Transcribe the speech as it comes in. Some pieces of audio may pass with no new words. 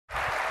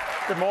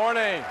Good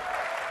morning.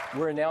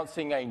 We're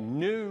announcing a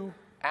new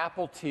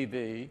Apple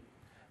TV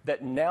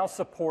that now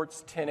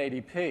supports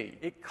 1080p.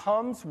 It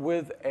comes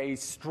with a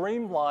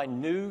streamlined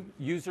new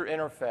user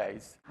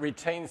interface,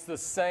 retains the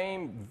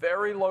same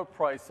very low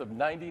price of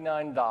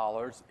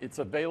 $99. It's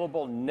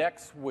available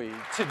next week.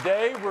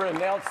 Today, we're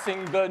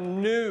announcing the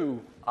new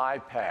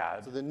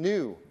iPad. So the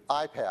new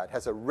iPad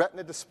has a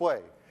Retina display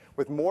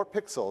with more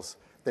pixels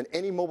than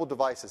any mobile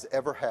device has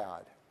ever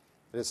had.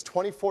 It has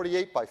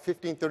 2048 by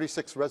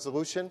 1536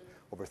 resolution,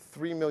 over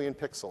 3 million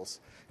pixels.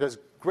 It has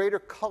greater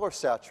color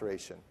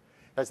saturation.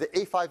 It has the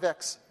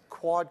A5X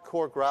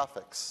quad-core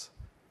graphics.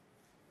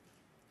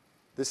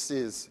 This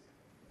is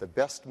the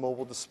best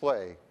mobile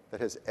display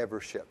that has ever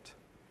shipped,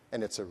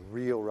 and it's a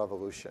real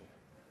revolution.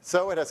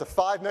 So it has a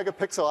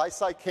 5-megapixel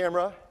iSight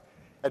camera,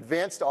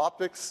 advanced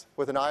optics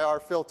with an IR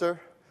filter,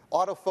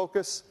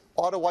 autofocus,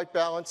 auto white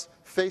balance,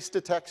 face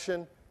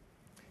detection,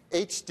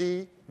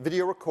 HD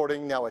video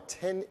recording, now a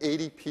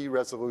 1080p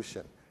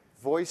resolution,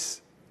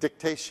 voice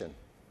dictation.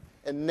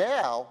 And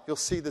now you'll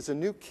see there's a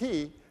new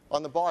key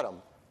on the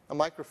bottom, a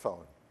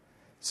microphone.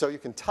 So you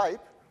can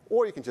type,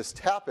 or you can just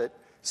tap it,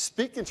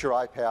 speak into your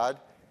iPad,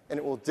 and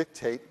it will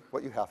dictate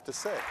what you have to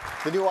say.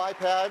 The new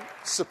iPad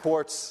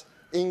supports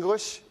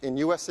English in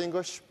US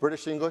English,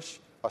 British English,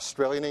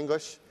 Australian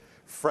English,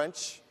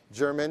 French,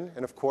 German,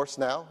 and of course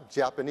now,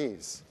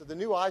 Japanese. So the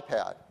new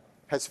iPad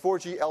has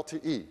 4G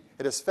LTE.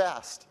 It is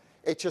fast,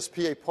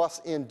 HSPA Plus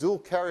and dual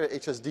carrier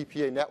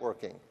HSDPA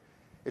networking.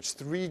 It's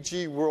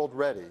 3G world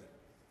ready.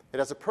 It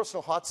has a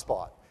personal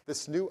hotspot.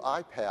 This new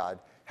iPad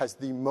has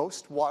the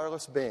most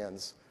wireless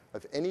bands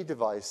of any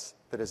device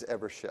that has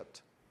ever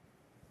shipped.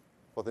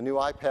 Well, the new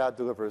iPad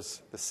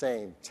delivers the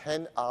same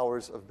 10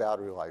 hours of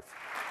battery life.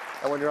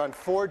 And when you're on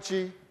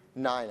 4G,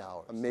 9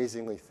 hours.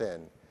 Amazingly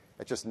thin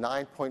at just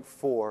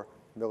 9.4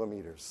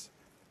 millimeters.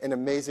 And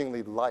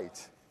amazingly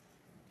light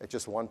at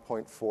just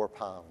 1.4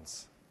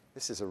 pounds.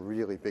 This is a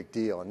really big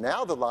deal. And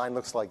now the line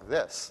looks like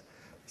this,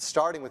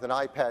 starting with an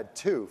iPad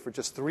 2 for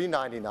just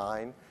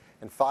 $399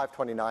 and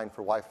 $529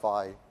 for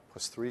Wi-Fi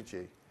plus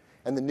 3G.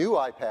 And the new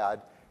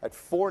iPad at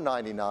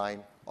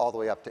 $499 all the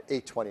way up to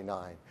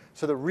 $829.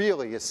 So there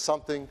really is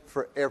something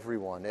for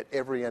everyone at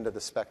every end of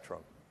the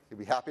spectrum. You'll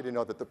be happy to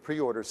know that the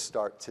pre-orders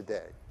start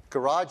today.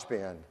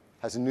 GarageBand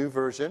has a new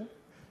version.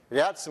 It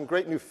adds some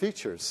great new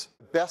features.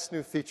 The best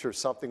new feature is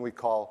something we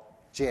call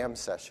Jam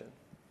Session.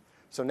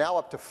 So now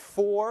up to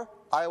 4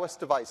 iOS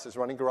devices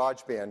running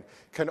GarageBand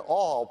can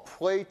all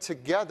play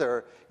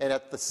together and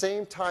at the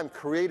same time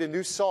create a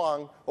new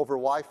song over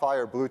Wi-Fi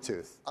or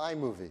Bluetooth.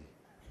 iMovie,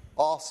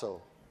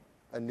 also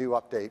a new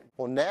update.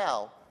 Well,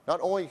 now, not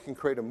only can you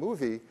create a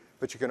movie,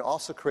 but you can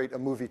also create a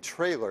movie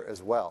trailer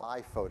as well.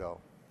 iPhoto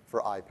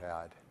for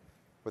iPad.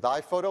 With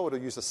iPhoto, it'll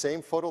use the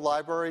same photo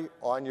library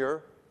on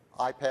your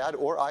iPad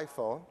or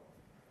iPhone,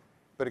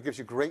 but it gives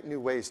you great new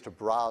ways to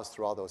browse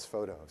through all those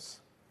photos.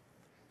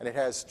 And it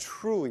has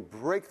truly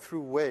breakthrough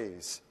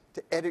ways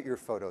to edit your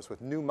photos with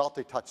new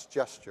multi-touch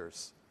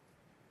gestures.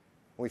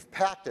 We've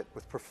packed it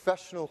with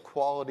professional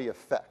quality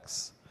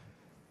effects.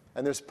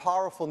 And there's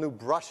powerful new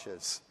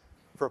brushes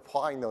for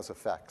applying those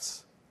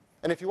effects.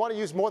 And if you want to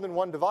use more than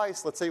one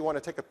device, let's say you want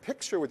to take a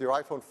picture with your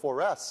iPhone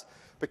 4S,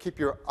 but keep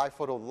your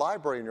iPhoto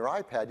library in your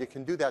iPad, you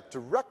can do that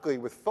directly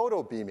with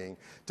photo beaming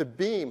to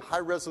beam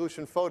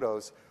high-resolution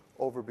photos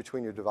over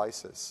between your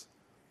devices.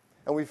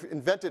 And we've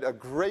invented a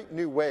great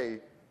new way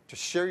to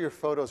share your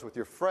photos with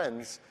your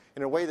friends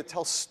in a way that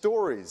tells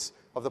stories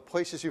of the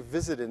places you've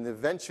visited and the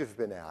events you've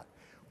been at.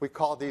 We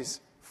call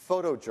these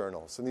photo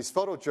journals. And these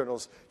photo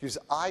journals use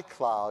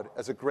iCloud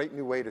as a great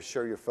new way to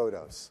share your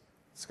photos.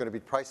 It's going to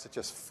be priced at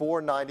just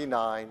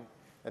 $499, and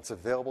it's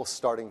available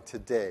starting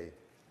today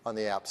on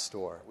the App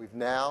Store. We've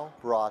now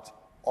brought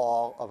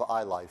all of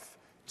iLife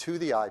to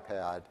the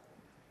iPad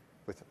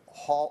with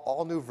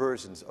all new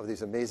versions of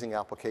these amazing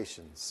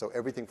applications. So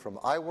everything from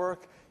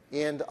iWork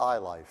and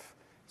iLife.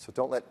 So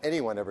don't let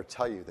anyone ever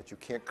tell you that you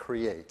can't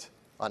create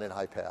on an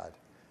iPad.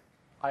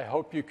 I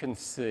hope you can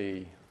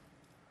see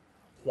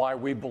why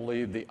we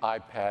believe the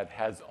iPad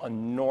has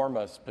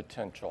enormous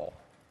potential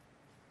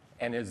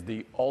and is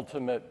the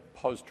ultimate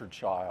poster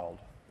child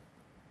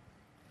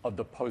of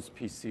the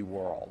post-PC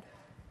world.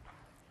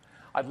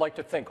 I'd like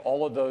to thank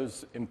all of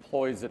those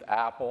employees at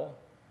Apple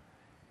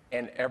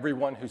and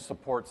everyone who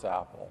supports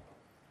Apple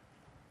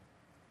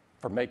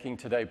for making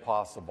today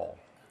possible.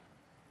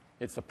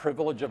 It's a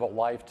privilege of a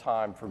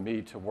lifetime for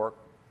me to work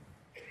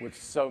with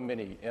so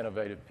many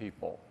innovative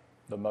people,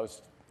 the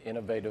most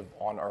innovative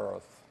on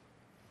earth.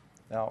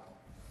 Now,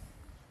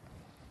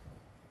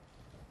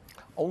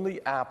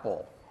 only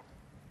Apple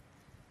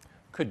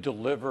could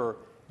deliver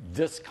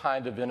this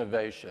kind of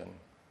innovation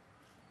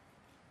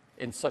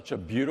in such a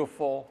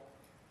beautiful,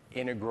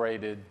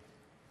 integrated,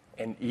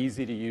 and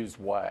easy-to-use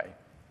way.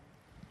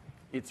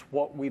 It's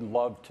what we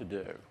love to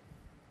do.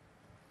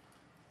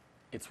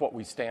 It's what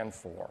we stand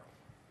for.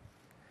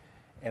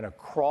 And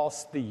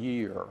across the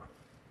year,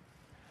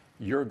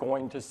 you're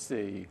going to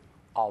see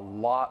a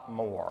lot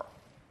more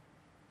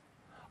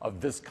of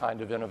this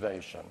kind of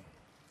innovation.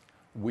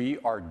 We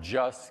are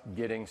just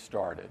getting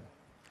started.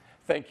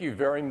 Thank you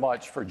very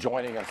much for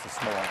joining us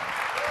this morning.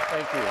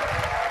 Thank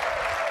you.